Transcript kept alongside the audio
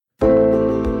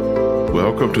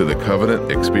Welcome to the Covenant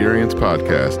Experience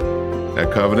Podcast.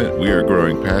 At Covenant, we are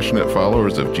growing passionate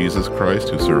followers of Jesus Christ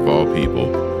who serve all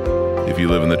people. If you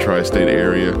live in the tri-state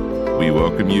area, we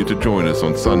welcome you to join us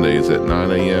on Sundays at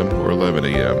 9 a.m. or 11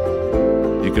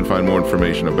 a.m. You can find more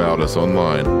information about us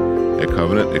online at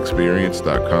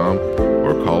covenantexperience.com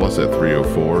or call us at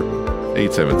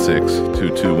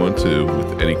 304-876-2212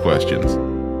 with any questions.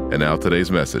 And now today's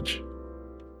message.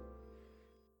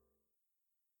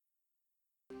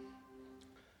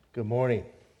 Good morning.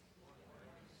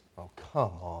 Oh,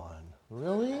 come on.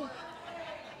 Really?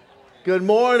 Good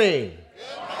morning.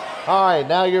 All right,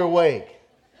 now you're awake.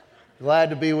 Glad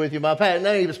to be with you. My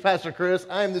name is Pastor Chris.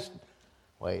 I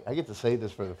get to say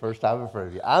this for the first time in front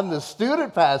of you. I'm the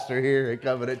student pastor here at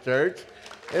Covenant Church.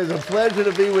 It's a pleasure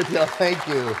to be with y'all. Thank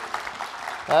you.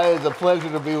 It's a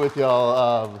pleasure to be with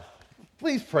y'all.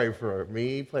 Please pray for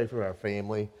me. Pray for our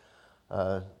family.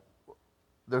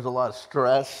 There's a lot of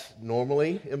stress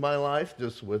normally in my life,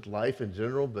 just with life in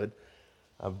general, but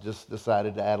I've just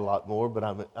decided to add a lot more.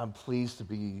 But I'm pleased to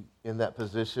be in that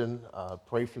position.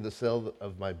 Pray for the sale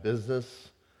of my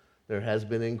business. There has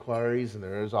been inquiries and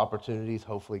there is opportunities.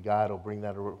 Hopefully God will bring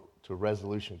that to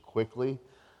resolution quickly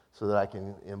so that I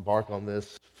can embark on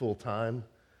this full time.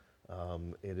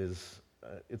 It's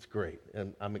great,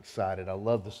 and I'm excited. I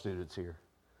love the students here.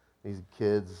 These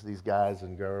kids, these guys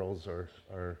and girls are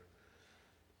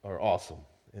awesome,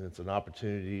 and it's an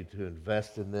opportunity to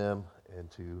invest in them and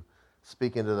to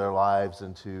speak into their lives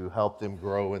and to help them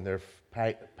grow in their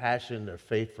passion, their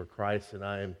faith for Christ, and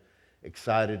I am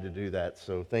excited to do that.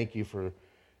 So thank you for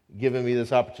giving me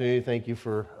this opportunity. Thank you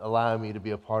for allowing me to be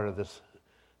a part of this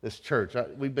church.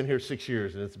 We've been here 6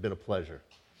 years, and it's been a pleasure.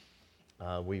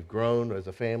 We've grown as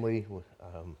a family,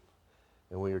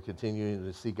 and we are continuing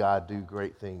to see God do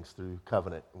great things through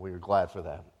Covenant, and we are glad for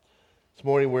that. This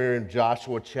morning we're in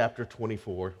Joshua chapter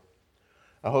 24.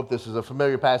 I hope this is a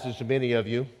familiar passage to many of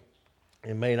you.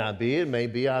 It may not be, it may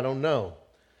be, I don't know.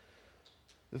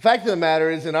 The fact of the matter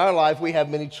is, in our life we have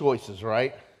many choices,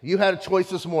 right? You had a choice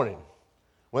this morning.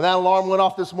 When that alarm went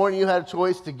off this morning, you had a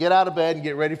choice to get out of bed and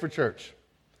get ready for church.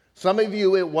 Some of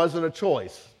you, it wasn't a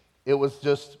choice. It was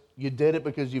just, you did it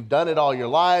because you've done it all your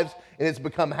lives and it's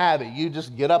become habit. You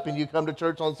just get up and you come to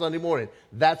church on Sunday morning.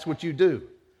 That's what you do.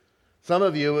 Some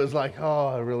of you, it was like, oh,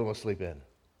 I really want to sleep in.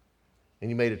 And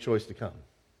you made a choice to come.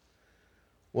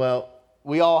 Well,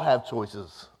 we all have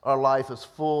choices. Our life is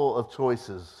full of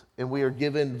choices. And we are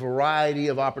given variety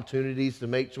of opportunities to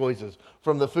make choices.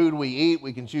 From the food we eat,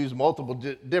 we can choose multiple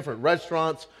different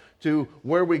restaurants, to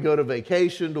where we go to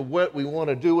vacation, to what we want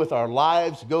to do with our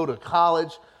lives, go to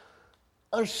college.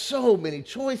 There's so many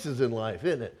choices in life,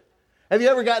 isn't it? Have you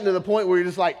ever gotten to the point where you're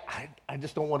just like, I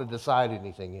just don't want to decide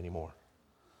anything anymore?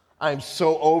 I'm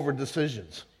so over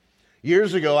decisions.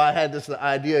 Years ago, I had this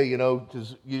idea,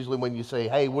 because usually when you say,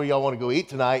 hey, where y'all want to go eat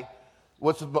tonight,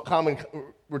 what's the common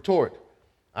retort?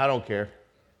 I don't care.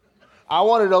 I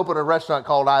wanted to open a restaurant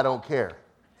called I Don't Care.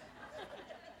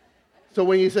 So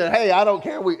when you said, hey, I don't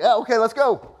care, okay, let's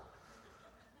go.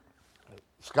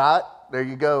 Scott, there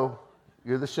you go.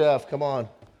 You're the chef, come on.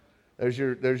 There's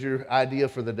your idea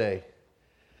for the day.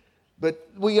 But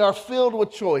we are filled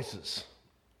with choices.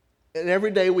 And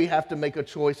every day we have to make a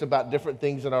choice about different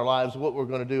things in our lives, what we're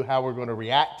going to do, how we're going to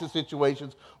react to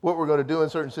situations, what we're going to do in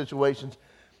certain situations.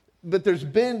 But there's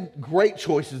been great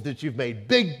choices that you've made,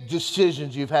 big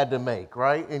decisions you've had to make,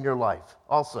 right, in your life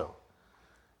also.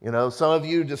 Some of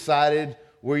you decided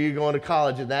where you're going to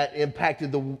college, and that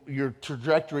impacted your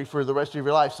trajectory for the rest of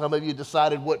your life. Some of you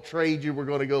decided what trade you were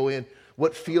going to go in,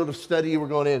 what field of study you were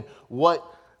going in, what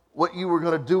you were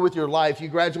going to do with your life. You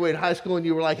graduated high school and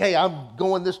you were like, hey, I'm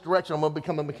going this direction. I'm going to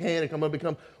become a mechanic. I'm going to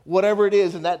become whatever it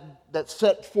is. And that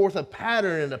set forth a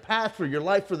pattern and a path for your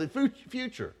life for the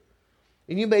future.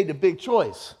 And you made a big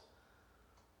choice.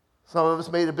 Some of us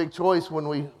made a big choice when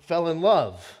we fell in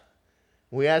love.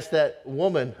 We asked that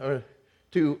woman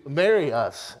to marry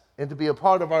us and to be a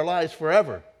part of our lives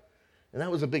forever. And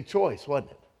that was a big choice,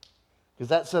 wasn't it? Because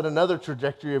that set another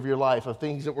trajectory of your life, of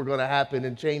things that were going to happen,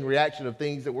 and chain reaction of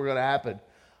things that were going to happen.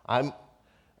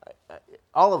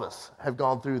 All of us have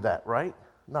gone through that, right?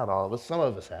 Not all of us, some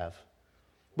of us have.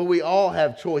 But we all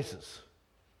have choices.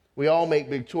 We all make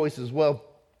big choices. Well,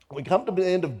 we come to the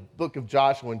end of the book of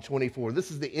Joshua in 24. This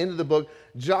is the end of the book.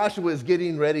 Joshua is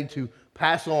getting ready to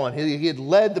pass on. He had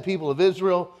led the people of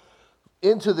Israel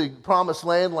into the promised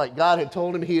land like God had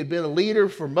told him. He had been a leader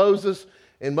for Moses,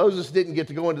 and Moses didn't get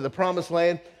to go into the promised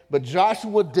land, but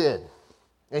Joshua did,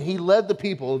 and he led the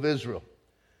people of Israel.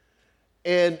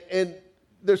 And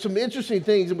there's some interesting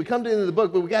things, and we come to the end of the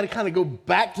book, but we got to kind of go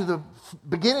back to the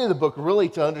beginning of the book really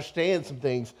to understand some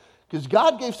things, Because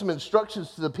God gave some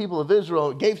instructions to the people of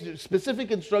Israel, gave specific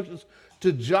instructions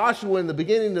to Joshua in the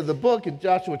beginning of the book. In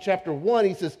Joshua chapter 1,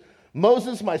 he says,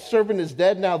 Moses, my servant, is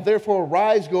dead. Now therefore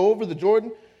arise, go over the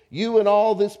Jordan, you and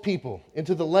all this people,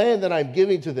 into the land that I'm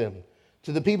giving to them,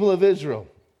 to the people of Israel.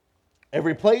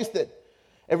 Every place that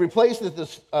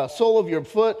the sole of your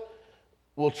foot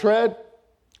will tread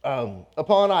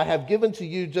upon, I have given to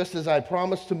you, just as I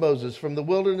promised to Moses, from the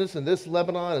wilderness and this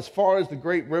Lebanon, as far as the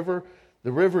great river,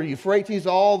 the river Euphrates,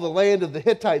 all the land of the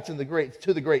Hittites and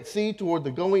to the great sea, toward the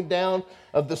going down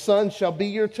of the sun, shall be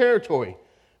your territory.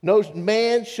 No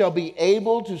man shall be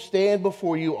able to stand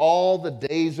before you all the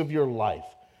days of your life.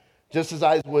 Just as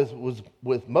I was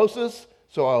with Moses,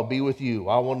 so I'll be with you.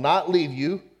 I will not leave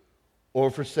you or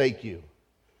forsake you.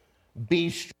 Be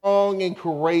strong and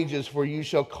courageous, for you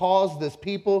shall cause this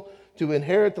people to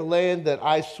inherit the land that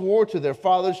I swore to their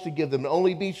fathers to give them.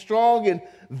 Only be strong and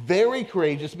very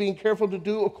courageous, being careful to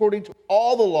do according to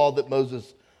all the law that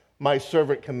Moses, my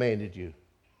servant, commanded you.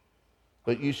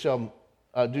 But you shall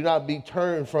do not be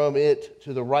turned from it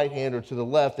to the right hand or to the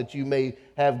left, that you may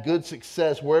have good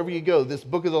success wherever you go. This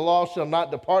book of the law shall not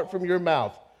depart from your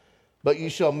mouth, but you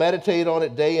shall meditate on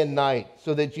it day and night,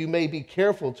 so that you may be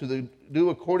careful to do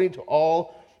according to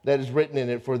all that is written in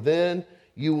it. For then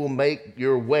you will make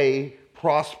your way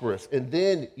prosperous, and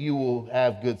then you will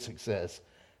have good success.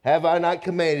 Have I not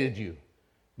commanded you?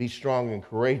 Be strong and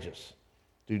courageous.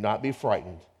 Do not be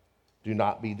frightened. Do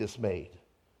not be dismayed.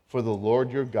 For the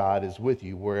Lord your God is with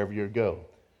you wherever you go.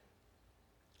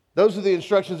 Those are the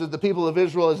instructions of the people of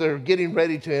Israel as they're getting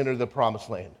ready to enter the promised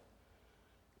land.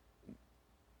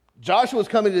 Joshua's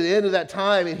coming to the end of that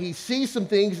time, and he sees some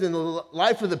things in the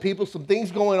life of the people, some things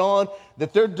going on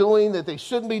that they're doing that they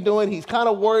shouldn't be doing. He's kind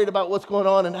of worried about what's going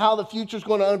on and how the future's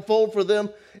going to unfold for them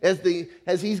as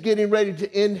he's getting ready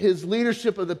to end his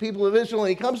leadership of the people of Israel. And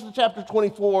he comes to chapter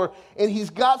 24, and he's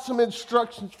got some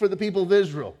instructions for the people of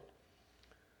Israel.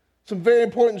 Some very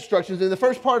important instructions. In the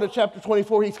first part of chapter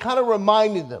 24, he's kind of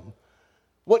reminding them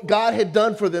what God had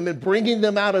done for them in bringing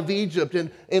them out of Egypt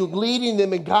and leading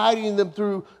them and guiding them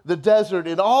through the desert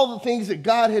and all the things that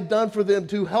God had done for them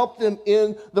to help them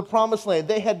in the promised land.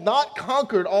 They had not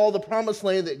conquered all the promised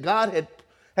land that God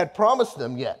had promised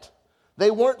them yet. They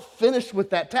weren't finished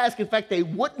with that task. In fact, they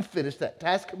wouldn't finish that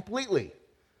task completely.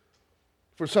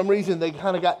 For some reason, they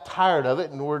kind of got tired of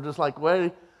it and were just like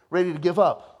ready to give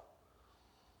up.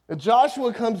 And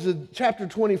Joshua comes to chapter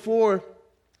 24,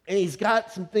 and he's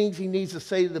got some things he needs to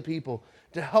say to the people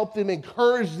to help them,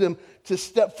 encourage them to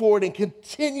step forward and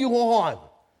continue on.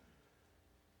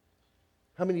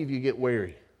 How many of you get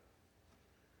weary?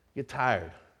 Get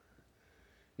tired?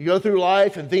 You go through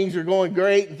life and things are going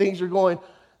great and things are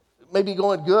maybe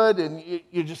going good, and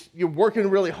you're working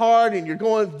really hard,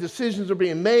 and decisions are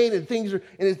being made, and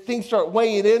things start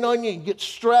weighing in on you, and you get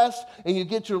stressed, and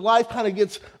your life kind of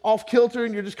gets off kilter,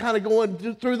 and you're just kind of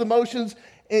going through the motions,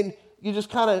 and you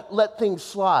just kind of let things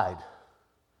slide.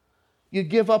 You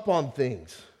give up on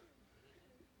things.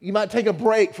 You might take a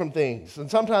break from things,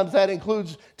 and sometimes that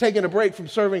includes taking a break from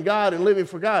serving God and living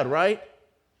for God, right?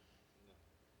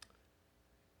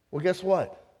 Well, guess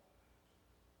what?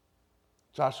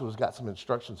 Joshua's got some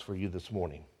instructions for you this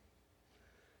morning.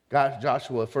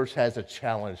 Joshua first has a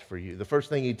challenge for you. The first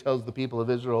thing he tells the people of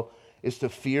Israel is to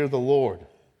fear the Lord.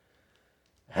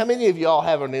 How many of y'all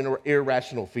have an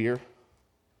irrational fear?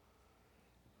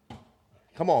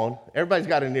 Come on, everybody's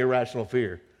got an irrational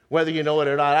fear. Whether you know it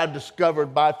or not, I've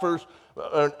discovered my first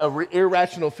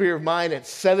irrational fear of mine at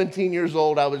 17 years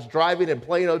old. I was driving in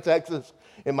Plano, Texas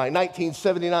in my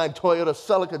 1979 Toyota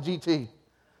Celica GT.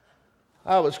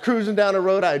 I was cruising down the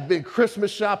road. I had been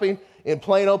Christmas shopping in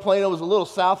Plano. Plano was a little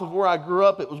south of where I grew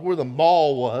up. It was where the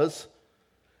mall was.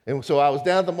 And so I was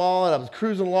down at the mall, and I was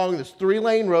cruising along this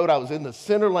 3-lane road. I was in the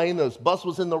center lane. This bus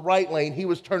was in the right lane. He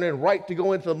was turning right to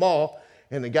go into the mall.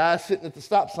 And the guy sitting at the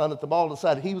stop sign at the mall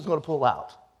decided he was going to pull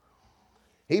out.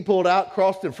 He pulled out,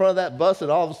 crossed in front of that bus,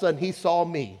 and all of a sudden he saw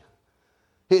me.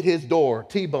 Hit his door,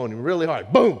 T-boned him really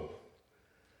hard. Boom!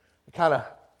 It kind of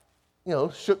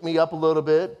shook me up a little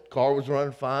bit. Car was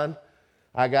running fine.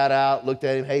 I got out, looked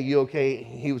at him. Hey, you okay?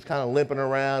 He was kind of limping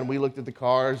around. We looked at the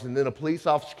cars, and then a police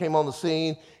officer came on the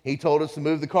scene. He told us to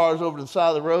move the cars over to the side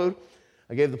of the road.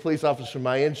 I gave the police officer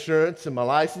my insurance and my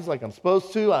license like I'm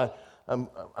supposed to. I'm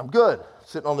good.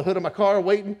 Sitting on the hood of my car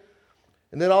waiting.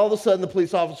 And then all of a sudden, the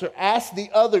police officer asked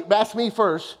me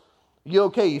first, you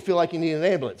okay? You feel like you need an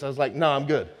ambulance? I was like, no, I'm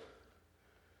good.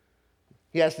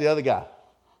 He asked the other guy,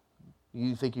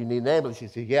 you think you need an ambulance? He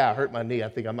said, yeah, I hurt my knee. I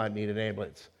think I might need an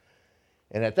ambulance.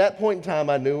 And at that point in time,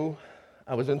 I knew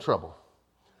I was in trouble.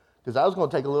 because I was going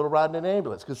to take a little ride in an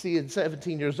ambulance. Because see, at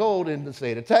 17 years old in the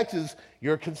state of Texas,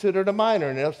 you're considered a minor.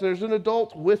 And if there's an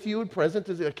adult with you and present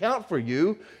to account for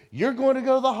you, you're going to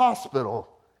go to the hospital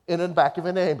in the back of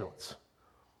an ambulance.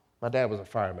 My dad was a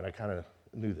fireman. I kind of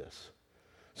knew this.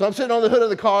 So I'm sitting on the hood of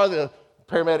the car. The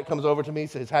paramedic comes over to me,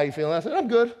 says, "How you feeling?" I said, "I'm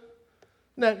good.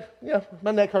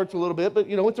 My neck hurts a little bit, but,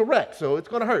 it's a wreck, so it's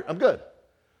going to hurt. I'm good."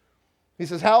 He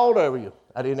says, "How old are you?"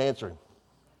 I didn't answer him.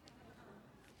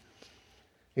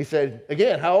 He said,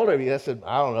 again, "How old are you?" I said,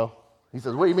 "I don't know." He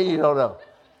says, "What do you mean you don't know?"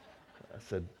 I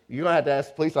said, "You're going to have to ask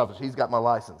the police officer. He's got my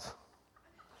license."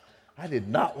 I did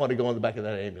not want to go in the back of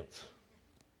that ambulance.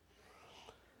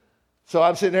 So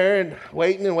I'm sitting there and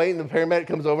waiting. The paramedic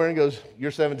comes over and goes,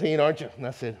 "You're 17, aren't you?" And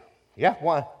I said, "Yeah,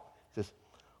 why?" He says,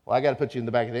 "Well, I got to put you in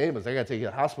the back of the ambulance. I got to take you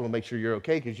to the hospital and make sure you're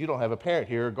okay because you don't have a parent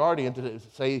here or guardian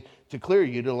to clear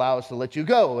you to allow us to let you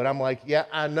go." And I'm like, "Yeah,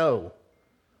 I know.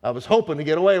 I was hoping to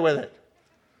get away with it."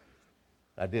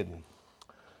 I didn't.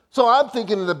 So I'm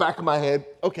thinking in the back of my head,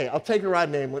 okay, I'll take a ride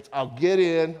in the ambulance. I'll get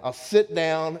in, I'll sit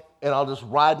down, and I'll just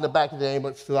ride in the back of the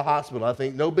ambulance to the hospital. I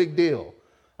think, no big deal.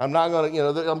 I'm not going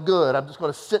to, I'm good. I'm just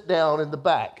going to sit down in the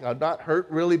back. I'm not hurt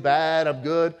really bad. I'm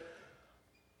good.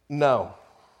 No.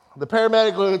 The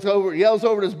paramedic looks over, yells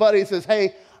over to his buddy, and says,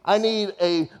 "Hey, I need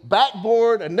a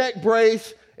backboard, a neck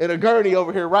brace, and a gurney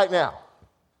over here right now."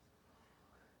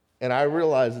 And I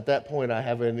realized at that point I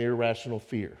have an irrational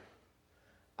fear.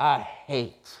 I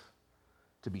hate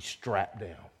to be strapped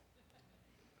down.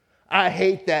 I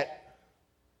hate that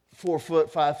 4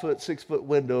 foot, 5 foot, 6 foot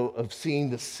window of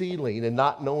seeing the ceiling and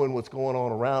not knowing what's going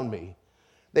on around me.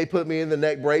 They put me in the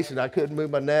neck brace and I couldn't move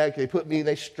my neck.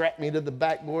 They strapped me to the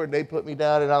backboard and they put me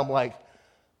down and I'm like,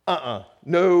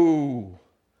 no.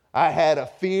 I had a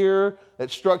fear that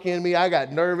struck in me. I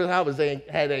got nervous.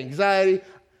 Had anxiety.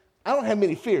 I don't have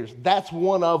many fears. That's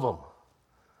one of them.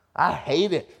 I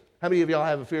hate it. How many of y'all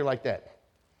have a fear like that?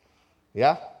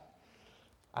 Yeah?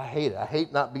 I hate it. I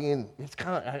hate not being,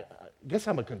 I guess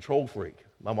I'm a control freak.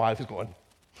 My wife is going,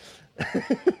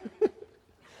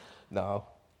 no.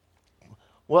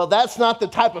 Well, that's not the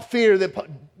type of fear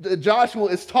that Joshua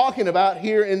is talking about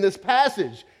here in this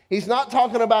passage. He's not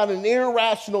talking about an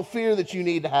irrational fear that you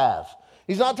need to have.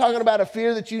 He's not talking about a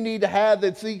fear that you need to have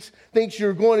that thinks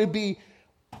you're going to be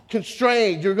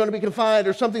constrained, you're going to be confined,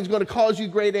 or something's going to cause you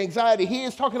great anxiety. He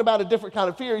is talking about a different kind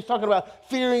of fear. He's talking about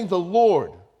fearing the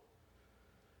Lord.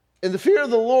 And the fear of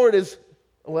the Lord is,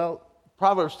 well,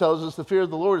 Proverbs tells us the fear of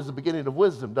the Lord is the beginning of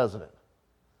wisdom, doesn't it?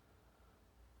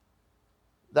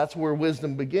 That's where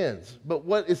wisdom begins. But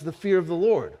what is the fear of the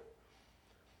Lord?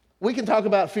 We can talk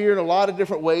about fear in a lot of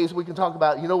different ways. We can talk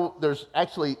about, there's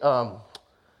actually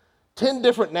 10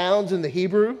 different nouns in the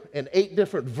Hebrew and 8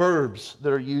 different verbs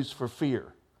that are used for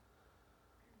fear.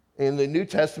 In the New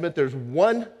Testament, there's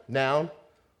one noun,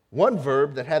 one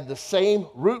verb that had the same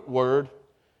root word,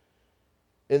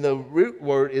 and the root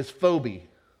word is phobos,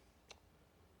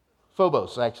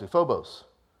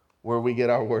 where we get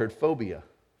our word phobia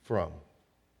from.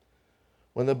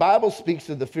 When the Bible speaks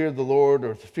of the fear of the Lord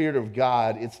or the fear of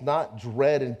God, it's not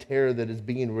dread and terror that is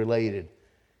being related.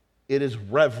 It is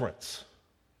reverence.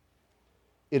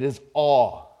 It is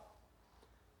awe.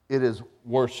 It is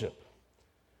worship.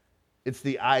 It's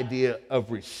the idea of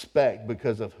respect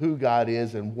because of who God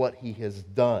is and what he has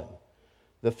done.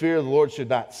 The fear of the Lord should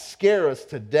not scare us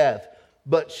to death,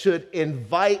 but should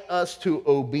invite us to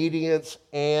obedience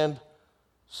and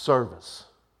service.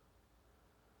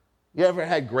 You ever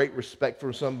had great respect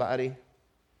for somebody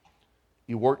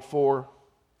you worked for?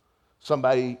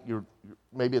 Somebody,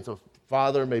 maybe it's a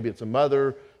father, maybe it's a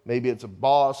mother, maybe it's a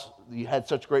boss you had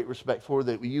such great respect for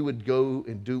that you would go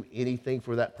and do anything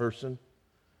for that person?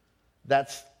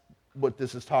 That's what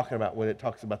this is talking about when it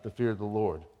talks about the fear of the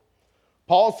Lord.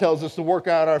 Paul tells us to work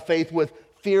out our faith with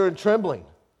fear and trembling.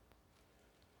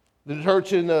 The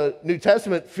church in the New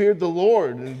Testament feared the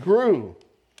Lord and grew.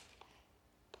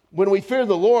 When we fear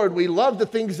the Lord, we love the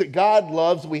things that God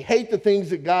loves. We hate the things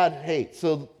that God hates.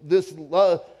 So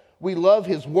we love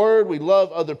his word. We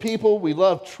love other people. We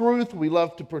love truth. We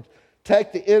love to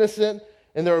protect the innocent.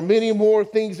 And there are many more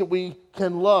things that we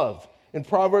can love. In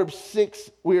Proverbs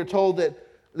 6, we are told that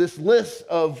this list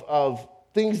of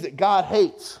things that God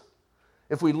hates.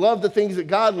 If we love the things that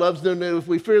God loves, then if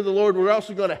we fear the Lord, we're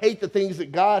also going to hate the things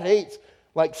that God hates,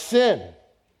 like sin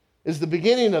is the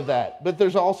beginning of that. But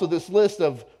there's also this list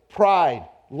of pride,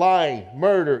 lying,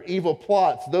 murder, evil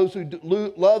plots, those who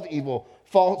love evil,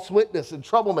 false witness, and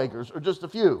troublemakers are just a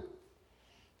few.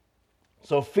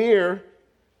 So fear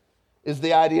is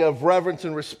the idea of reverence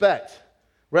and respect.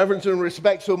 Reverence and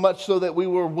respect so much so that we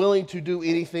were willing to do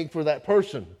anything for that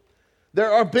person.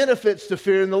 There are benefits to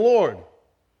fearing the Lord.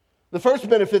 The first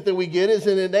benefit that we get is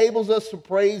it enables us to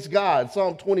praise God.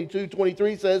 Psalm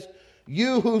 22:23 says,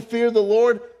 "You who fear the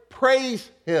Lord, praise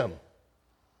him."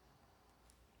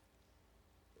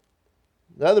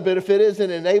 The other benefit is it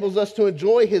enables us to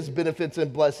enjoy his benefits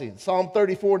and blessings. Psalm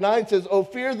 34:9 says, "Oh,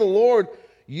 fear the Lord,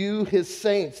 you his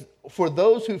saints, for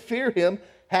those who fear him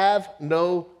have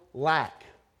no lack."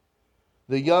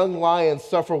 The young lions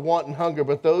suffer want and hunger,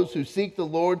 but those who seek the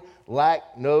Lord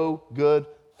lack no good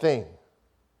thing.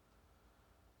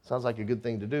 Sounds like a good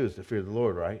thing to do is to fear the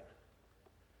Lord, right?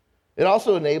 It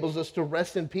also enables us to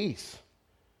rest in peace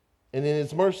and in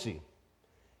his mercy.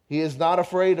 He is not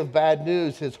afraid of bad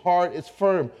news. His heart is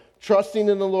firm, trusting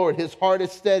in the Lord. His heart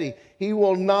is steady. He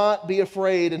will not be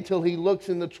afraid until he looks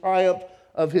in the triumph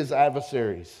of his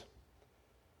adversaries.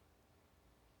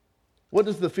 What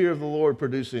does the fear of the Lord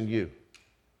produce in you?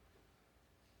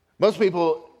 Most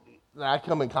people that I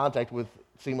come in contact with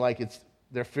seem like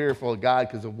they're fearful of God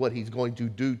because of what he's going to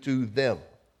do to them.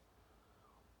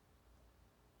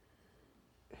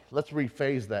 Let's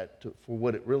rephrase that for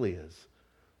what it really is.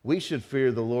 We should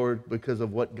fear the Lord because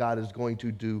of what God is going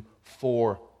to do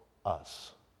for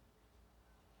us.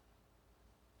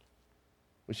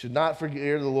 We should not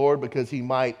fear the Lord because he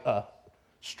might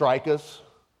strike us,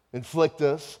 inflict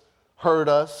us, hurt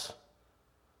us.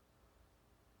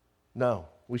 No,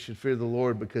 we should fear the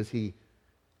Lord because he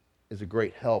is a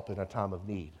great help in a time of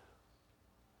need.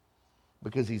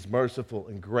 Because he's merciful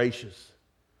and gracious,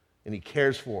 and he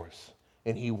cares for us,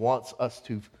 and he wants us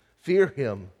to fear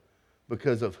him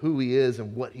because of who he is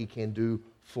and what he can do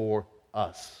for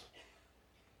us.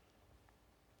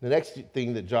 The next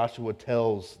thing that Joshua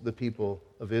tells the people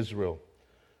of Israel,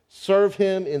 serve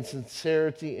him in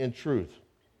sincerity and truth.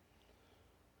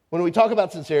 When we talk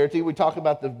about sincerity, we talk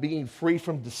about the being free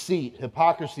from deceit,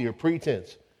 hypocrisy, or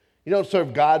pretense. You don't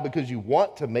serve God because you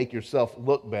want to make yourself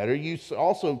look better. You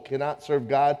also cannot serve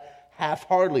God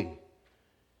half-heartedly.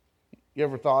 You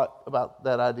ever thought about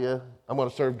that idea? I'm going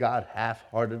to serve God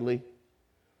half-heartedly.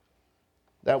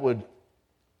 That would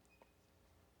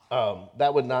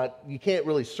not, you can't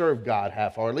really serve God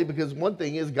half-heartedly because one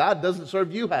thing is God doesn't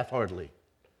serve you half-heartedly.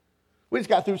 We just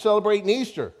got through celebrating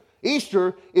Easter.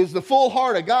 Easter is the full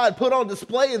heart of God put on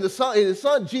display in His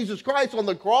Son, Jesus Christ, on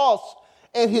the cross,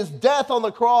 and His death on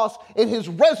the cross, and His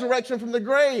resurrection from the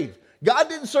grave. God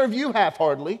didn't serve you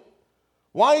half-heartedly.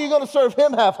 Why are you going to serve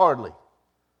Him half-heartedly?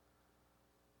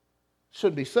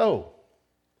 Should be so.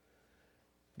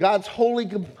 God's holy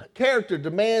character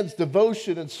demands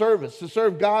devotion and service. To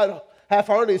serve God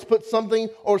half-heartedly is put something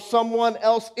or someone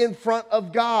else in front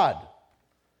of God.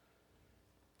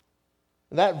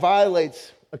 And that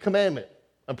violates a commandment,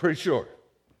 I'm pretty sure.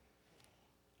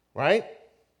 Right?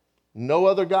 No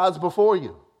other gods before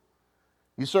you.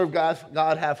 You serve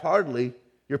God half-heartedly,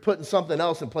 you're putting something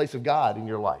else in place of God in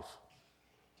your life.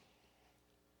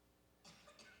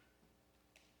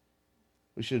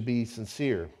 We should be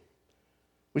sincere.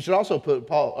 We should also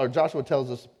Joshua tells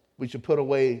us we should put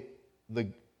away the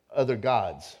other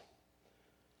gods.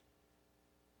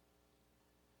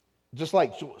 Just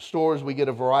like stores, we get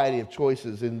a variety of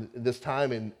choices. In this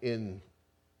time in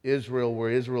Israel, where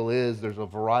Israel is, there's a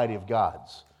variety of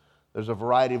gods. There's a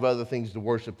variety of other things to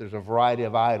worship. There's a variety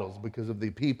of idols because of the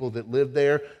people that lived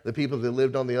there, the people that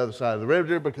lived on the other side of the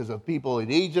river, because of people in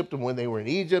Egypt and when they were in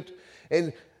Egypt.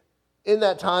 And in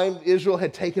that time, Israel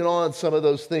had taken on some of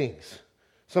those things,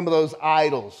 some of those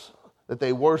idols that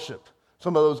they worshiped,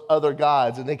 some of those other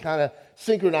gods, and they kind of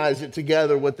synchronized it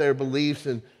together with their beliefs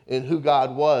and who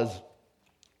God was.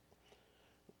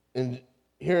 And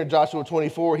here in Joshua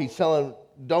 24, he's telling them,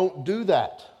 don't do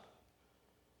that.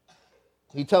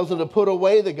 He tells them to put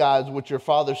away the gods which your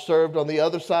father served on the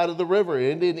other side of the river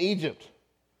and in Egypt.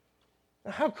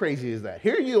 Now, how crazy is that?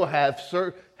 Here you have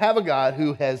a God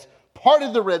who has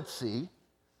parted the Red Sea,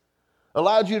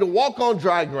 allowed you to walk on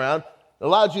dry ground,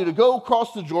 allowed you to go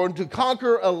across the Jordan to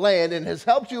conquer a land, and has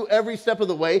helped you every step of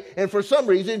the way, and for some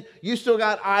reason, you still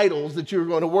got idols that you're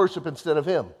going to worship instead of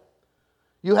him.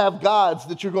 You have gods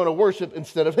that you're going to worship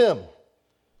instead of him.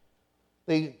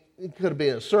 It could have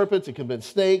been serpents, it could have been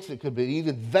snakes, it could have been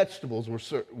even vegetables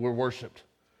were worshipped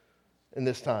in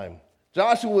this time.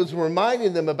 Joshua was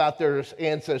reminding them about their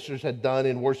ancestors had done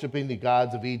in worshiping the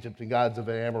gods of Egypt and gods of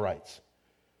the Amorites.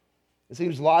 It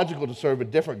seems logical to serve a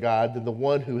different God than the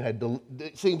one who had...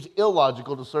 It seems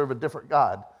illogical to serve a different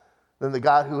God than the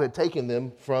God who had taken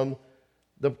them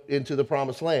into the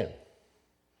promised land.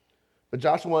 But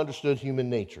Joshua understood human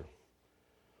nature.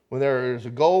 When there is a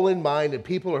goal in mind and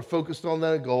people are focused on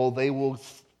that goal, they will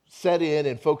set in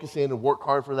and focus in and work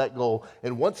hard for that goal.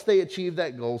 And once they achieve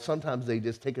that goal, sometimes they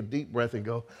just take a deep breath and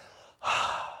go,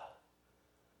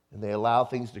 And they allow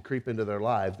things to creep into their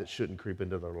lives that shouldn't creep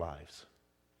into their lives.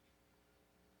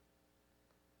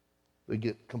 They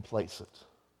get complacent.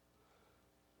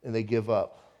 And they give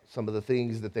up some of the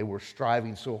things that they were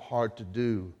striving so hard to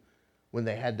do when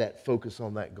they had that focus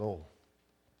on that goal.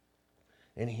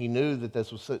 And he knew that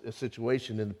this was a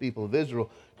situation in the people of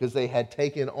Israel because they had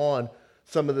taken on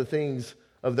some of the things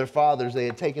of their fathers. They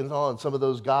had taken on some of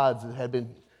those gods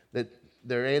that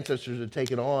their ancestors had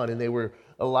taken on, and they were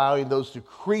allowing those to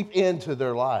creep into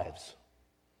their lives.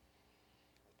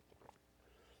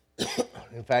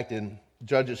 In fact, in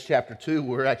Judges chapter 2,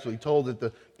 we're actually told that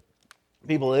the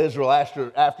people of Israel,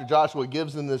 after Joshua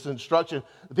gives them this instruction,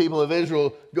 the people of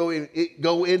Israel go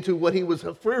into what he was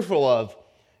fearful of.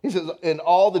 He says, and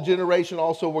all the generation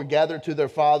also were gathered to their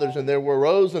fathers, and there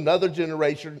arose another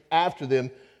generation after them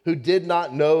who did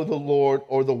not know the Lord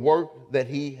or the work that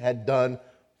he had done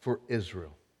for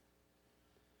Israel.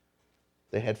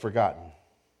 They had forgotten.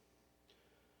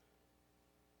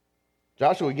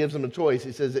 Joshua gives them a choice.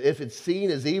 He says, if it's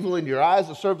seen as evil in your eyes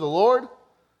to serve the Lord,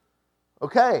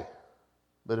 okay.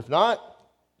 But if not,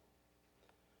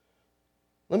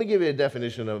 let me give you a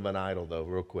definition of an idol, though,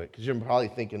 real quick, because you're probably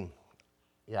thinking,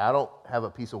 yeah, I don't have a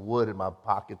piece of wood in my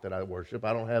pocket that I worship.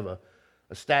 I don't have a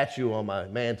statue on my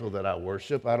mantle that I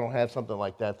worship. I don't have something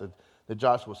like that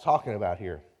Joshua was talking about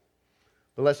here.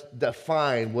 But let's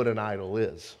define what an idol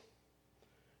is.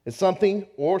 It's something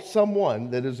or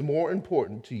someone that is more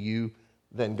important to you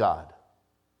than God.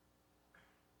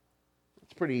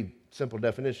 It's a pretty simple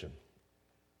definition.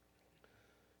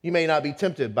 You may not be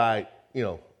tempted by,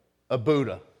 a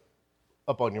Buddha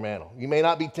up on your mantle. You may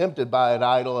not be tempted by an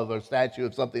idol of a statue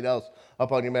of something else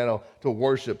up on your mantle to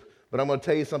worship. But I'm going to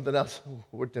tell you something else.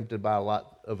 We're tempted by a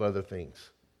lot of other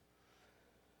things.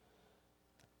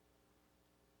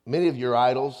 Many of your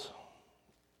idols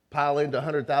pile into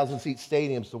 100,000-seat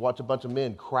stadiums to watch a bunch of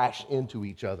men crash into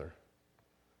each other.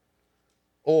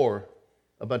 Or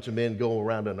a bunch of men go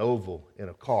around an oval in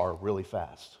a car really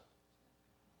fast.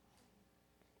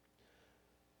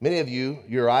 Many of you,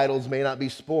 your idols may not be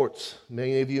sports.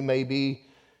 Many of you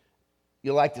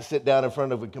you like to sit down in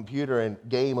front of a computer and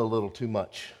game a little too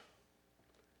much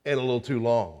and a little too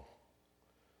long.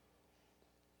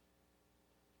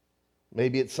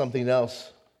 Maybe it's something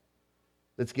else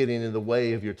that's getting in the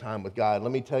way of your time with God.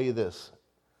 Let me tell you this.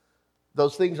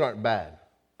 Those things aren't bad.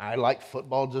 I like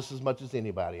football just as much as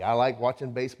anybody. I like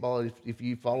watching baseball. If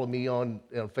you follow me on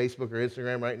Facebook or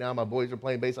Instagram right now, my boys are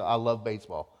playing baseball. I love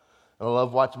baseball. I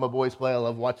love watching my boys play. I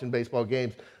love watching baseball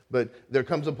games. But there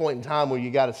comes a point in time where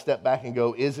you got to step back and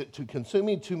go, is it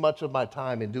consuming too much of my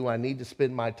time? And do I need to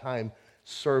spend my time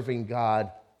serving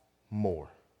God more?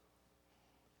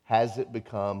 Has it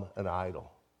become an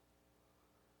idol?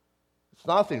 There's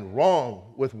nothing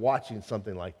wrong with watching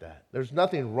something like that. There's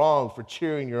nothing wrong for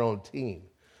cheering your own team.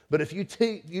 But if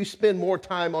you spend more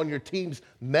time on your team's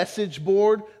message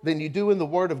board than you do in the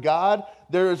Word of God,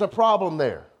 there is a problem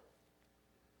there.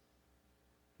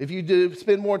 If you do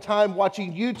spend more time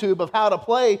watching YouTube of how to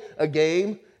play a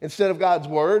game instead of God's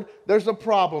Word, there's a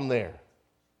problem there.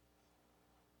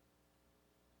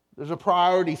 There's a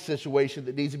priority situation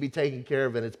that needs to be taken care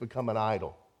of, and it's become an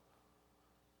idol.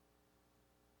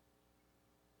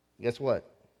 Guess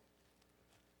what?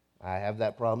 I have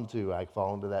that problem too. I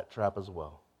fall into that trap as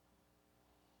well.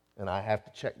 And I have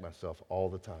to check myself all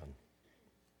the time.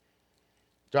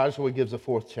 Joshua gives a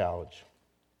fourth challenge.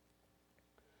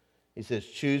 He says,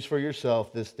 choose for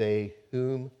yourself this day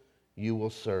whom you will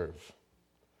serve.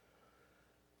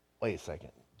 Wait a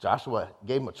second. Joshua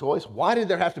gave him a choice? Why did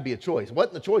there have to be a choice?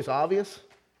 Wasn't the choice obvious?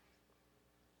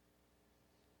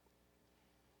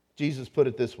 Jesus put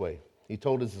it this way. He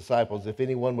told his disciples, if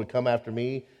anyone would come after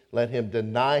me, let him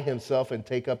deny himself and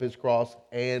take up his cross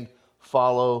and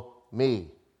follow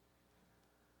me.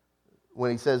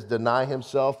 When he says deny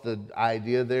himself, the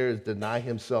idea there is deny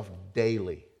himself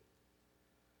daily.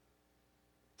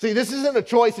 See, this isn't a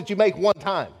choice that you make one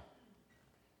time,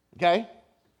 okay?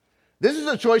 This is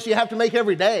a choice you have to make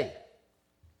every day.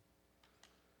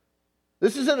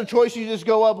 This isn't a choice you just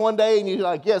go up one day and you're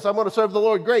like, yes, I'm going to serve the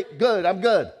Lord. Great, good, I'm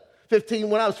good.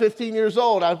 When I was 15 years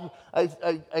old,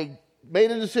 I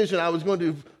made a decision. I was going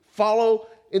to follow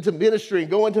into ministry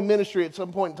and go into ministry at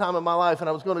some point in time in my life, and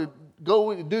I was going to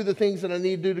go do the things that I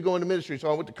need to do to go into ministry. So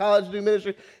I went to college to do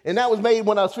ministry, and that was made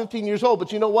when I was 15 years old.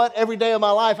 But you know what? Every day of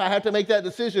my life, I have to make that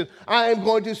decision. I am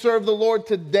going to serve the Lord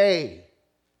today.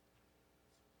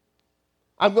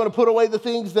 I'm going to put away the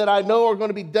things that I know are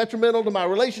going to be detrimental to my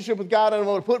relationship with God, and I'm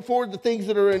going to put forward the things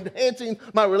that are enhancing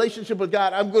my relationship with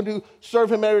God. I'm going to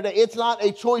serve Him every day. It's not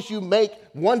a choice you make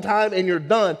one time and you're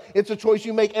done. It's a choice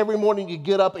you make every morning you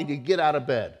get up and you get out of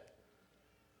bed.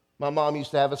 My mom used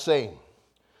to have a saying.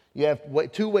 You have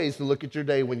two ways to look at your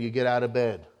day when you get out of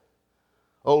bed.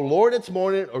 Oh, Lord, it's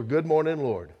morning, or good morning,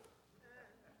 Lord.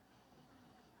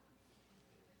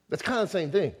 That's kind of the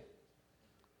same thing.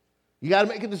 You got to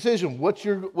make a decision. What's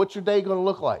your day going to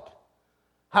look like?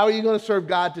 How are you going to serve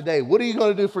God today? What are you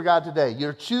going to do for God today?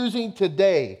 You're choosing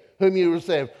today whom you will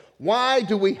serve. Why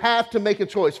do we have to make a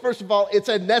choice? First of all, it's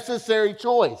a necessary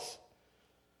choice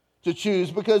to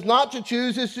choose, because not to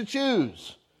choose is to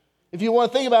choose. If you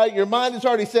want to think about it, your mind has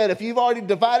already said, if you've already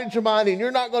divided your mind and you're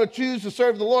not going to choose to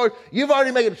serve the Lord, you've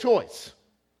already made a choice.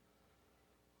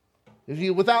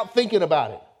 Without thinking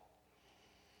about it.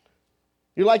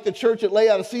 You're like the church at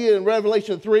Laodicea in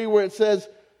Revelation 3, where it says,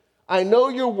 I know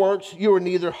your works, you are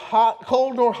neither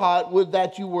cold nor hot, would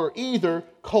that you were either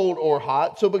cold or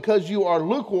hot. So because you are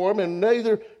lukewarm and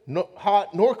neither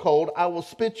hot nor cold, I will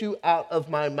spit you out of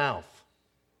my mouth.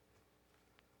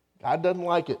 God doesn't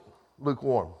like it,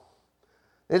 lukewarm.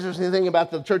 Interesting thing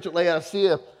about the church at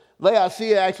Laodicea,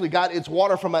 Laodicea actually got its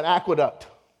water from an aqueduct.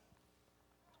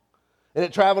 And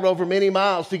it traveled over many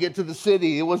miles to get to the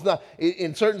city. It was not,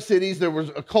 in certain cities, there was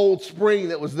a cold spring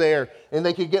that was there, and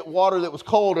they could get water that was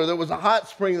cold, or there was a hot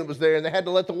spring that was there, and they had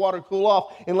to let the water cool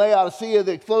off. In Laodicea,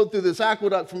 they flowed through this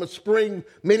aqueduct from a spring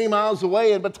many miles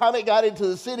away, and by the time it got into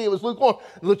the city, it was lukewarm.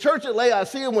 The church at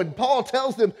Laodicea, when Paul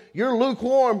tells them, you're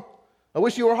lukewarm, I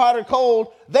wish you were hot or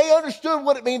cold, they understood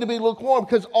what it meant to be lukewarm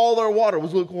because all their water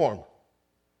was lukewarm.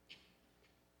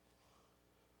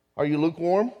 Are you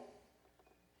lukewarm?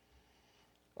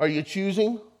 Are you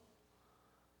choosing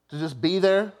to just be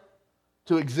there,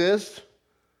 to exist?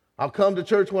 I'll come to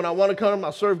church when I want to come.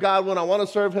 I'll serve God when I want to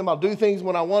serve Him. I'll do things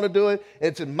when I want to do it.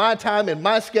 It's in my time, in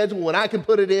my schedule, when I can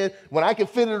put it in, when I can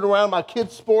fit it around my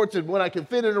kids' sports, and when I can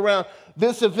fit it around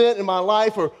this event in my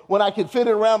life, or when I can fit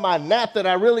it around my nap that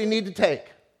I really need to take.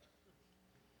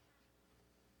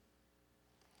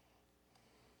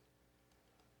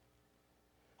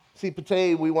 See,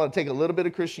 today we want to take a little bit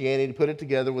of Christianity, put it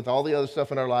together with all the other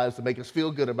stuff in our lives to make us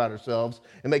feel good about ourselves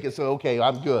and make it say, okay,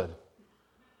 I'm good.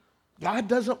 God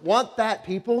doesn't want that,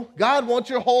 people. God wants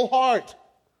your whole heart.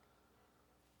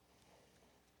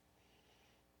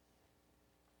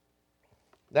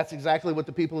 That's exactly what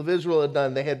the people of Israel had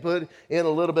done. They had put in a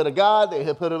little bit of God. They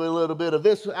had put a little bit of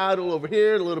this idol over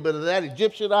here, a little bit of that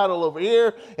Egyptian idol over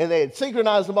here, and they had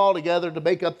synchronized them all together to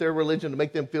make up their religion, to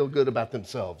make them feel good about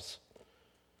themselves.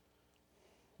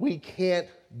 We can't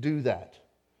do that.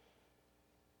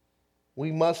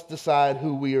 We must decide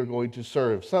who we are going to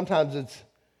serve. Sometimes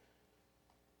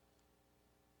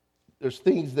there's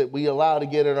things that we allow to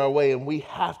get in our way, and we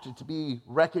have to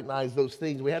recognize those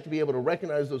things. We have to be able to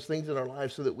recognize those things in our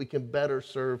lives so that we can better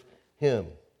serve Him.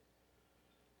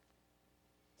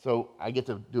 So I get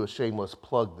to do a shameless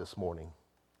plug this morning.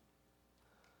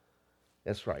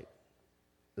 That's right.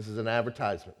 This is an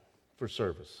advertisement for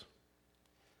service.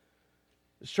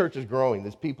 This church is growing.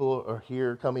 These people are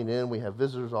here coming in. We have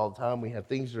visitors all the time. We have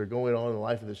things that are going on in the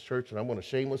life of this church, and I want to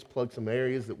shameless plug some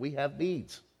areas that we have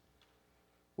needs.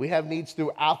 We have needs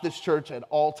throughout this church at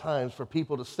all times for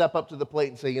people to step up to the plate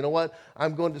and say, you know what?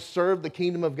 I'm going to serve the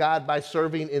kingdom of God by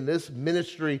serving in this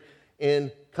ministry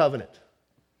in Covenant,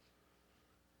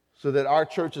 so that our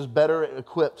church is better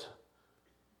equipped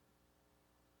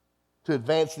to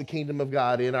advance the kingdom of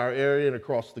God in our area and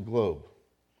across the globe.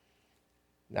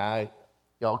 Now,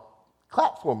 y'all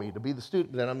clap for me to be the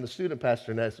student. Then I'm the student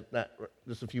pastor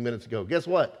just a few minutes ago. Guess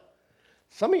what?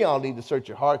 Some of y'all need to search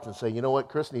your hearts and say, you know what?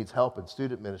 Chris needs help in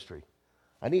student ministry.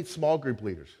 I need small group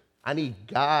leaders. I need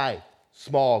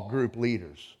small group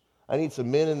leaders. I need some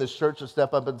men in this church to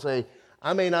step up and say,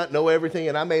 I may not know everything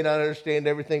and I may not understand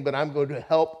everything, but I'm going to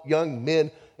help young men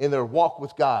in their walk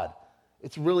with God.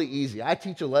 It's really easy. I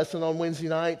teach a lesson on Wednesday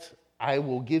nights. I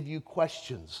will give you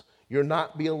questions. You'll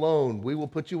not be alone. We will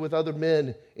put you with other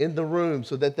men in the room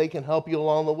so that they can help you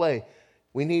along the way.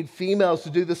 We need females to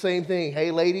do the same thing.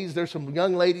 Hey, ladies, there's some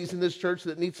young ladies in this church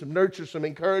that need some nurture, some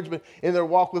encouragement in their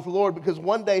walk with the Lord, because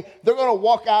one day they're going to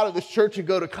walk out of this church and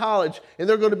go to college, and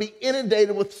they're going to be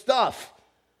inundated with stuff.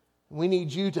 We need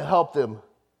you to help them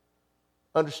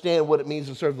understand what it means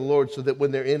to serve the Lord, so that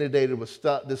when they're inundated with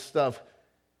this stuff,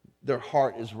 their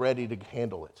heart is ready to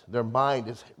handle it. Their mind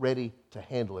is ready to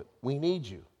handle it. We need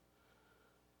you.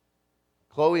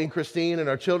 Chloe and Christine and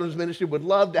our children's ministry would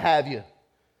love to have you.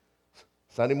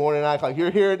 Sunday morning, 9 o'clock. You're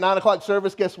here at 9 o'clock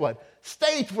service, guess what?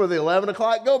 Stay for the 11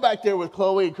 o'clock. Go back there with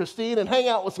Chloe and Christine and hang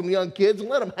out with some young kids and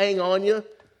let them hang on you.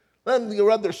 Let them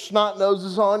rub their snot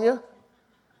noses on you.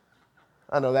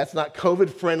 I know that's not COVID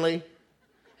friendly.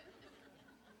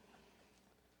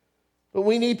 But But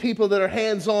we need people that are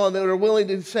hands-on, that are willing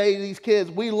to say to these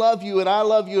kids, we love you and I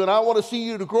want to see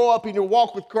you to grow up in your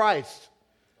walk with Christ.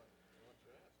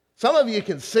 Some of you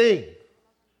can sing.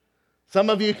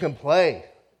 Some of you can play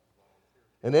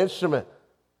an instrument.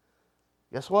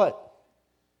 Guess what?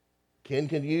 Ken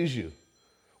can use you.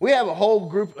 We have a whole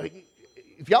group.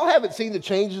 If y'all haven't seen the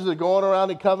changes that are going around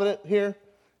in Covenant here,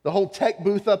 the whole tech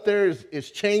booth up there is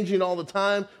changing all the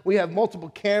time. We have multiple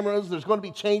cameras. There's going to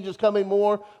be changes coming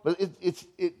more, but it's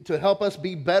to help us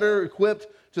be better equipped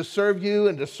to serve you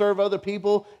and to serve other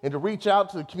people and to reach out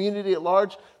to the community at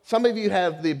large. Some of you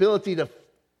have the ability to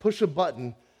push a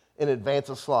button and advance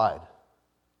a slide.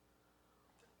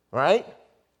 Right?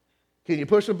 Can you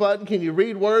push a button? Can you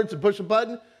read words and push a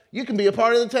button? You can be a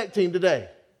part of the tech team today.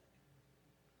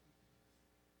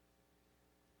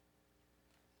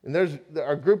 And there's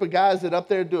our group of guys that up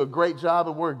there do a great job,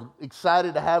 and we're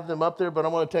excited to have them up there. But I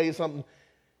want to tell you something.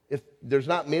 If there's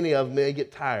not many of them, they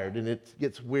get tired, and it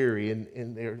gets weary,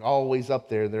 and they're always up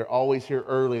there. They're always here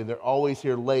early, and they're always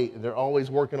here late, and they're always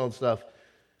working on stuff.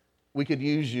 We could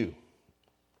use you.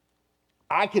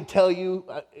 I could tell you,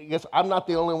 I guess I'm not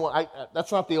the only one.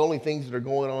 That's not the only things that are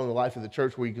going on in the life of the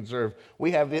church where you can serve.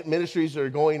 We have ministries that are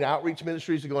going, outreach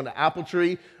ministries that are going to Apple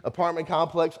Tree apartment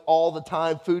complex all the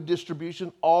time, food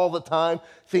distribution all the time,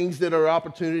 things that are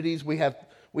opportunities. We have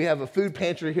a food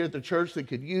pantry here at the church that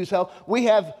could use help. We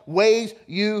have ways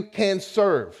you can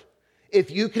serve. If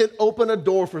you can open a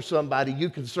door for somebody, you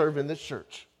can serve in this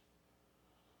church.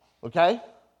 Okay?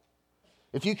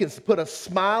 If you can put a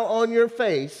smile on your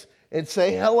face and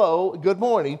say hello, good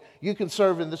morning, you can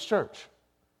serve in this church.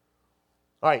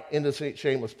 All right, end of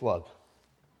shameless plug.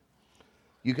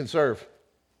 You can serve.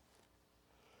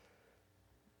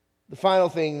 The final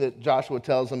thing that Joshua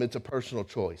tells them, it's a personal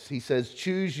choice. He says,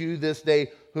 choose you this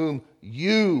day whom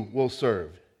you will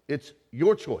serve. It's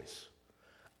your choice.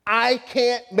 I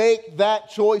can't make that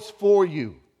choice for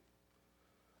you.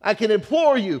 I can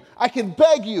implore you. I can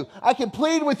beg you. I can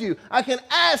plead with you. I can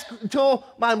ask until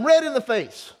I'm red in the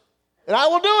face. And I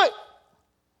will do it.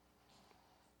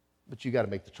 But you got to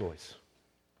make the choice.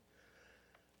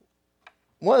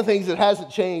 One of the things that hasn't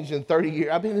changed in 30 years,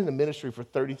 I've been in the ministry for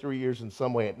 33 years in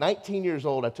some way. At 19 years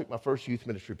old, I took my first youth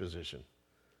ministry position.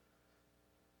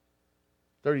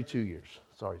 32 years.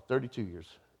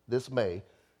 This May,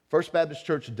 First Baptist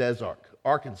Church, Des Arc,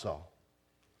 Arkansas.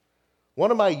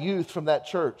 One of my youth from that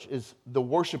church is the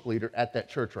worship leader at that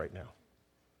church right now.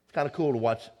 It's kind of cool to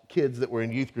watch kids that were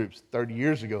in youth groups 30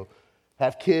 years ago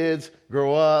have kids,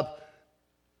 grow up,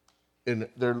 and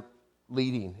they're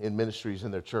leading in ministries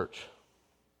in their church.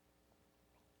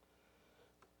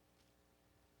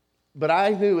 But I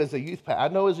knew as a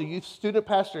youth student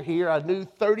pastor here, I knew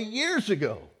 30 years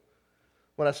ago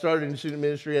when I started in student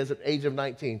ministry at the age of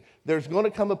 19, there's going to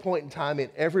come a point in time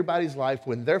in everybody's life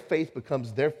when their faith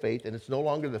becomes their faith, and it's no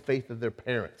longer the faith of their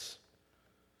parents.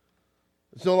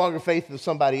 It's no longer faith of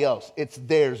somebody else. It's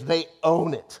theirs. They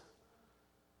own it.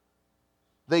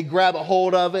 They grab a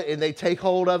hold of it, and they take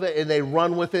hold of it, and they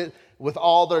run with it with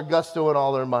all their gusto and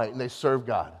all their might, and they serve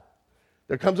God.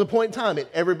 There comes a point in time in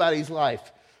everybody's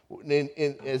life,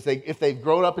 if they've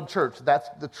grown up in church, that's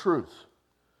the truth.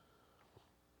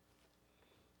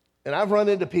 And I've run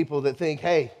into people that think,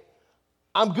 hey,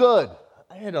 I'm good.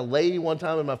 I had a lady one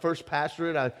time in my first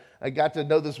pastorate. I got to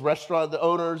know this restaurant, the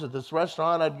owners at this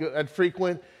restaurant I'd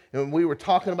frequent, and we were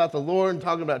talking about the Lord and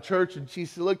talking about church, and she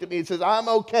looked at me and says, I'm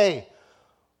okay.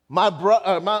 My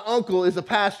uncle is a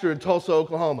pastor in Tulsa,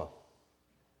 Oklahoma.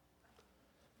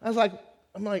 I'm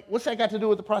like, what's that got to do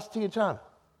with the prostitute in China?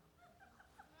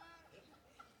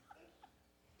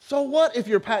 So what if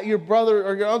your brother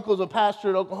or your uncle is a pastor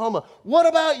in Oklahoma? What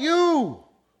about you?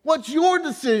 What's your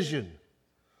decision?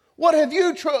 What have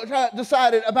you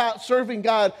decided about serving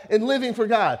God and living for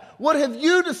God? What have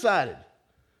you decided?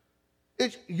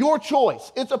 It's your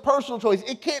choice. It's a personal choice.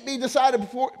 It can't be decided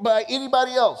by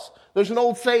anybody else. There's an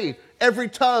old saying, every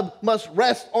tub must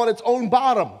rest on its own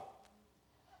bottom.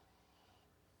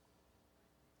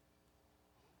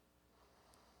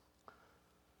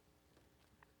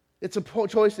 It's a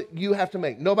choice that you have to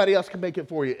make. Nobody else can make it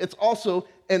for you. It's also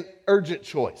an urgent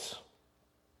choice.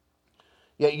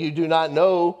 Yet you do not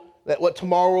know that what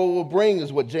tomorrow will bring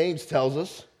is what James tells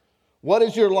us. What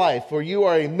is your life? For you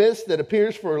are a mist that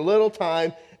appears for a little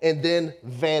time and then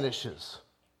vanishes.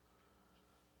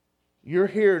 You're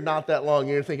here not that long.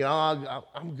 You're thinking, oh,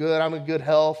 I'm good. I'm in good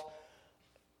health.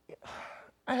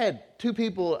 I had two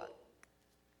people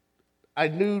I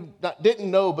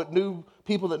didn't know, but knew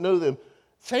people that knew them.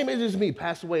 Same age as me,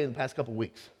 passed away in the past couple of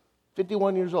weeks.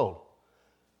 51 years old.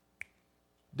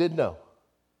 Didn't know.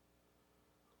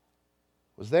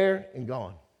 Was there and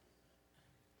gone.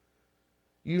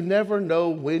 You never know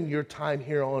when your time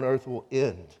here on earth will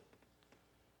end.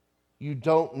 You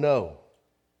don't know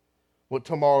what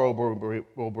tomorrow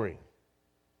will bring.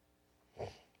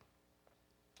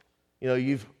 You know,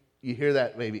 you hear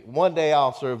that maybe, one day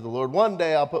I'll serve the Lord, one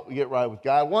day I'll get right with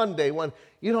God,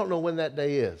 you don't know when that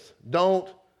day is. Don't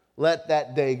let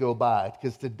that day go by,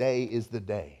 because today is the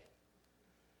day.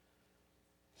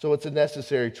 So it's a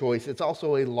necessary choice. It's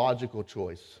also a logical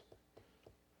choice.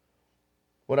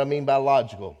 What I mean by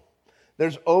logical,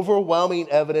 there's overwhelming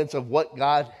evidence of what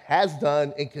God has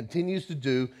done and continues to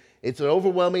do. It's an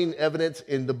overwhelming evidence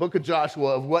in the book of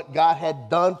Joshua of what God had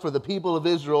done for the people of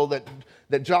Israel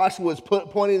that Joshua is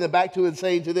pointing them back to and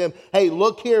saying to them, hey,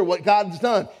 look here what God's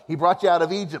done. He brought you out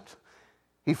of Egypt.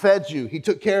 He fed you. He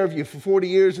took care of you for 40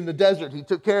 years in the desert. He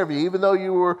took care of you. Even though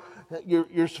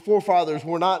your forefathers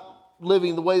were not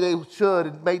living the way they should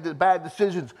and made the bad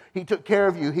decisions, He took care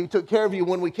of you. He took care of you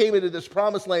when we came into this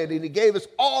promised land, and He gave us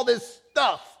all this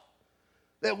stuff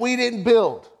that we didn't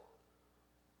build.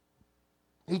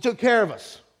 He took care of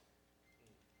us.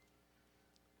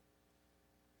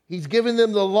 He's given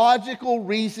them the logical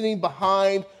reasoning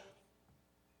behind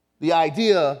the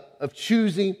idea of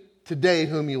choosing today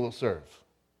whom you will serve.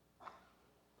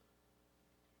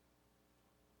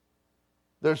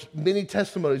 There's many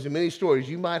testimonies and many stories.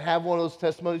 You might have one of those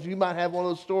testimonies. You might have one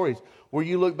of those stories where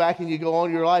you look back and you go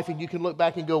on your life and you can look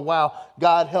back and go, wow,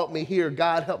 God helped me here.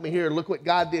 God helped me here. Look what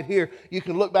God did here. You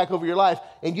can look back over your life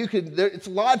and it's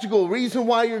logical. The reason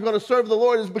why you're going to serve the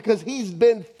Lord is because He's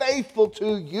been faithful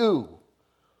to you.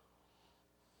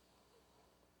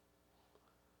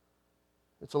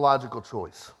 It's a logical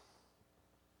choice.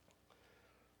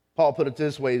 Paul put it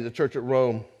this way to the church at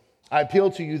Rome. I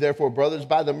appeal to you, therefore, brothers,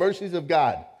 by the mercies of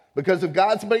God, because of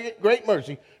God's great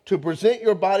mercy, to present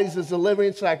your bodies as a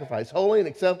living sacrifice, holy and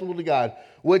acceptable to God,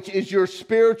 which is your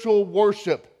spiritual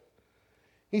worship.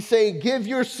 He's saying, give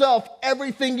yourself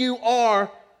everything you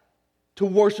are to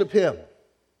worship Him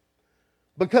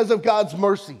because of God's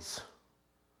mercies.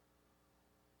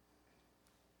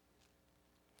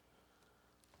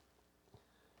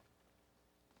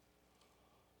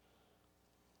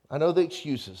 I know the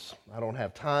excuses. I don't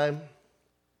have time.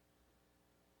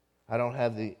 I don't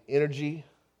have the energy.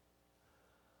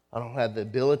 I don't have the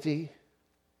ability.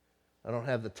 I don't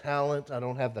have the talent. I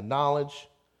don't have the knowledge.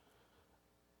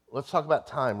 Let's talk about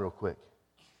time real quick.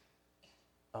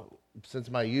 Since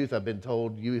my youth, I've been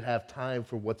told you have time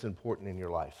for what's important in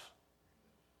your life.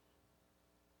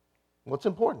 What's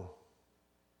important?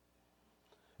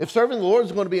 If serving the Lord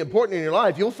is going to be important in your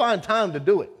life, you'll find time to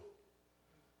do it.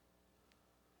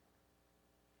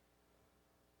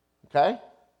 Okay?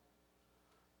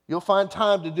 You'll find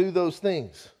time to do those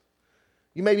things.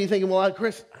 You may be thinking, well,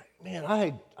 Chris, man,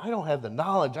 I don't have the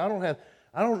knowledge. I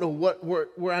don't know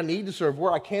where I need to serve,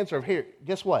 where I can serve. Here,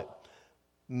 guess what?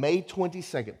 May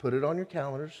 22nd, put it on your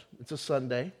calendars. It's a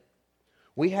Sunday.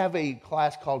 We have a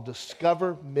class called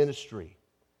Discover Ministry.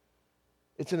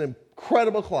 It's an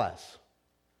incredible class.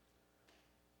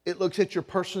 It looks at your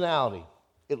personality.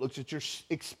 It looks at your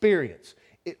experience.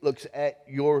 It looks at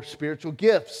your spiritual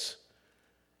gifts.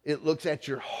 It looks at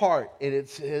your heart, and it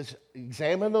says,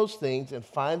 examine those things and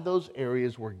find those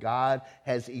areas where God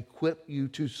has equipped you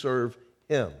to serve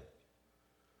Him.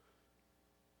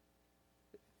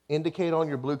 Indicate on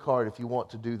your blue card if you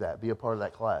want to do that. Be a part of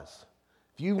that class.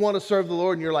 If you want to serve the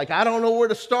Lord and you're like, I don't know where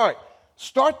to start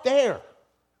there.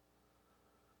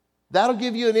 That'll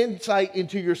give you an insight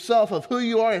into yourself of who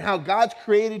you are and how God's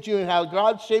created you and how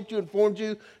God shaped you and formed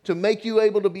you to make you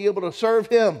able to serve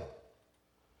Him.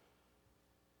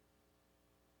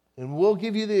 And we'll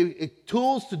give you the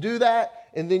tools to do that,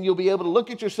 and then you'll be able to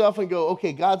look at yourself and go,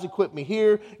 okay, God's equipped me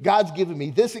here. God's given me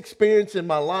this experience in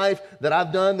my life that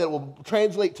I've done that will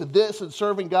translate to this and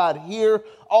serving God here.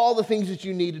 All the things that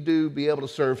you need to do, be able to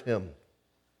serve Him.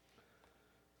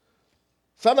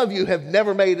 Some of you have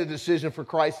never made a decision for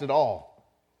Christ at all.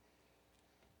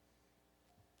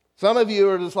 Some of you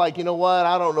are just like, you know what?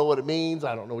 I don't know what it means.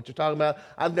 I don't know what you're talking about.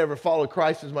 I've never followed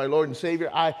Christ as my Lord and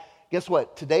Savior. Guess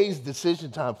what? Today's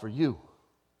decision time for you.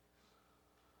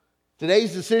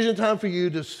 Today's decision time for you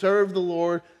to serve the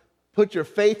Lord, put your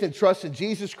faith and trust in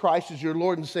Jesus Christ as your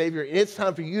Lord and Savior, and it's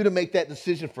time for you to make that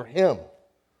decision for Him.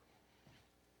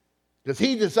 Because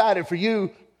He decided for you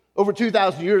over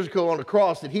 2,000 years ago on the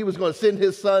cross that He was going to send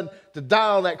His Son to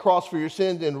die on that cross for your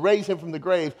sins and raise Him from the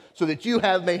grave so that you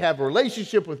may have a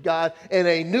relationship with God and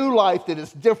a new life that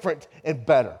is different and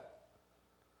better.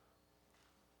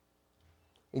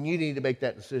 And you need to make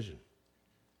that decision.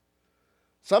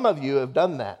 Some of you have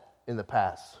done that in the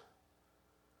past.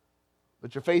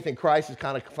 but your faith in Christ has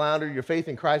kind of floundered. Your faith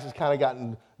in Christ has kind of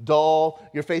gotten dull.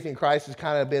 Your faith in Christ has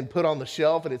kind of been put on the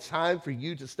shelf, and it's time for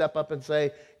you to step up and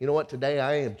say, you know what, today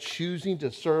I am choosing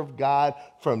to serve God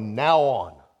from now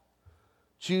on.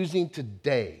 Choosing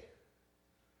today.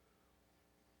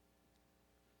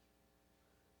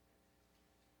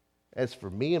 As for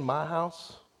me and my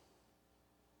house,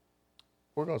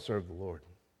 we're going to serve the Lord.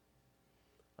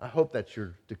 I hope that's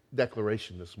your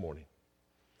declaration this morning.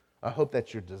 I hope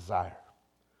that's your desire.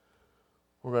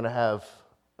 We're going to have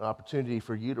an opportunity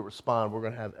for you to respond. We're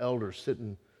going to have elders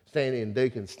standing, and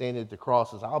deacons standing at the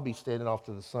crosses. I'll be standing off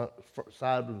to the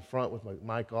side in front with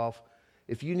my mic off.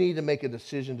 If you need to make a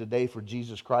decision today for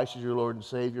Jesus Christ as your Lord and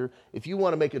Savior, if you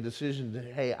want to make a decision that,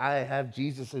 hey, I have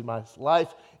Jesus in my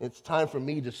life, it's time for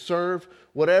me to serve,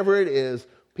 whatever it is,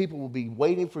 people will be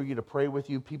waiting for you to pray with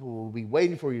you. People will be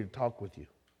waiting for you to talk with you,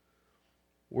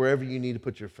 wherever you need to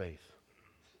put your faith.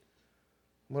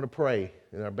 I'm going to pray,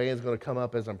 and our band's going to come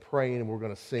up as I'm praying, and we're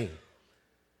going to sing.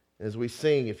 As we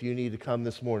sing, if you need to come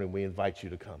this morning, we invite you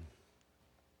to come.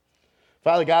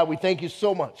 Father God, we thank you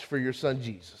so much for your son,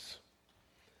 Jesus.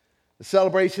 The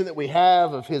celebration that we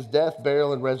have of his death,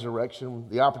 burial, and resurrection,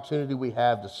 the opportunity we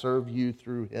have to serve you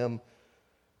through him,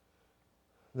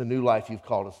 the new life you've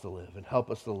called us to live, and help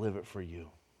us to live it for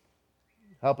you.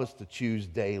 Help us to choose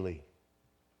daily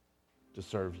to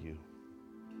serve you,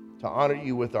 to honor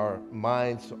you with our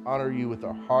minds, to honor you with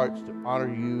our hearts, to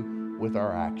honor you with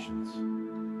our actions.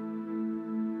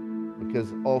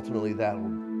 Because ultimately that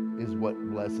is what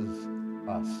blesses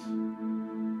us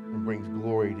and brings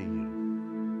glory to you.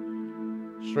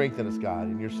 Strengthen us, God,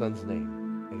 in your Son's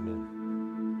name. Amen.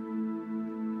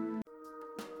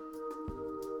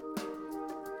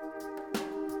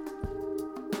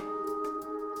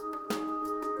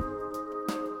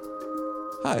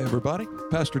 Hi, everybody.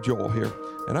 Pastor Joel here,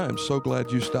 and I am so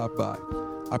glad you stopped by.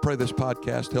 I pray this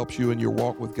podcast helps you in your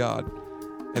walk with God.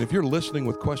 And if you're listening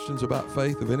with questions about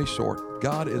faith of any sort,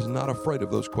 God is not afraid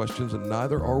of those questions, and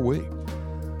neither are we.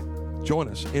 Join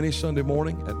us any Sunday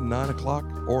morning at 9 o'clock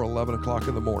or 11 o'clock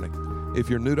in the morning.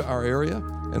 If you're new to our area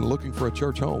and looking for a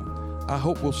church home, I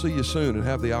hope we'll see you soon and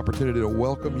have the opportunity to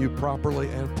welcome you properly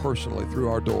and personally through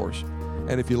our doors.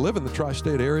 And if you live in the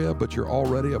tri-state area, but you're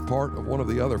already a part of one of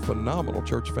the other phenomenal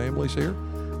church families here,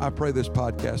 I pray this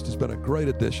podcast has been a great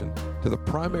addition to the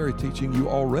primary teaching you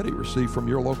already receive from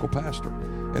your local pastor,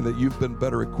 and that you've been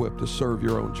better equipped to serve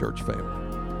your own church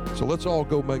family. So let's all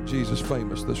go make Jesus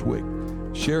famous this week.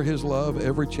 Share his love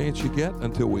every chance you get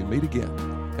until we meet again,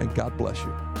 and God bless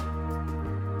you.